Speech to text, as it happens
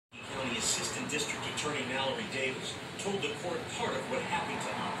District Attorney Mallory Davis told the court part of what happened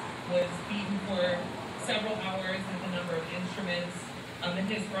to him. Was beaten for several hours with a number of instruments. And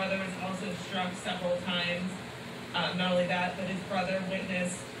his brother was also struck several times. Not only that, but his brother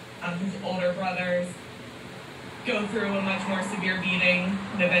witnessed his older brothers go through a much more severe beating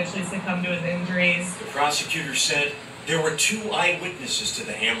and eventually succumb to his injuries. The prosecutor said there were 2 eyewitnesses to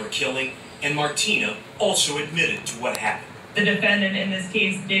the hammer killing, and Martina also admitted to what happened. The defendant in this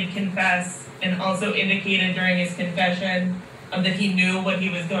case did confess and also indicated during his confession that he knew what he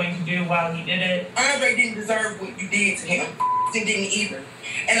was going to do while he did it. Andre didn't deserve what you did to him. Didn't either.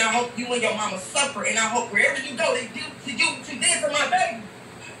 And I hope you and your mama suffer, and I hope wherever you go, they do to you what you did to my baby.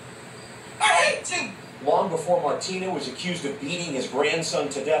 I hate you. Long before Martina was accused of beating his grandson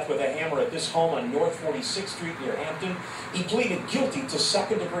to death with a hammer at this home on North 46th Street near Hampton, he pleaded guilty to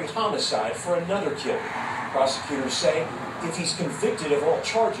second-degree homicide for another killing. Prosecutors say if he's convicted of all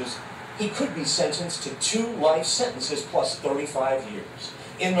charges, he could be sentenced to 2 life sentences plus 35 years.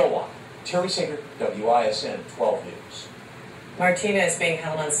 In Milwaukee, Terry Sager, WISN 12 News. Martinez is being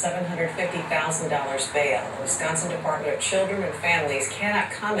held on $750,000 bail. The Wisconsin Department of Children and Families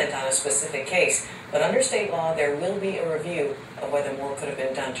cannot comment on a specific case, but under state law, there will be a review of whether more could have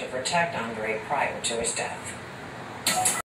been done to protect Andre prior to his death.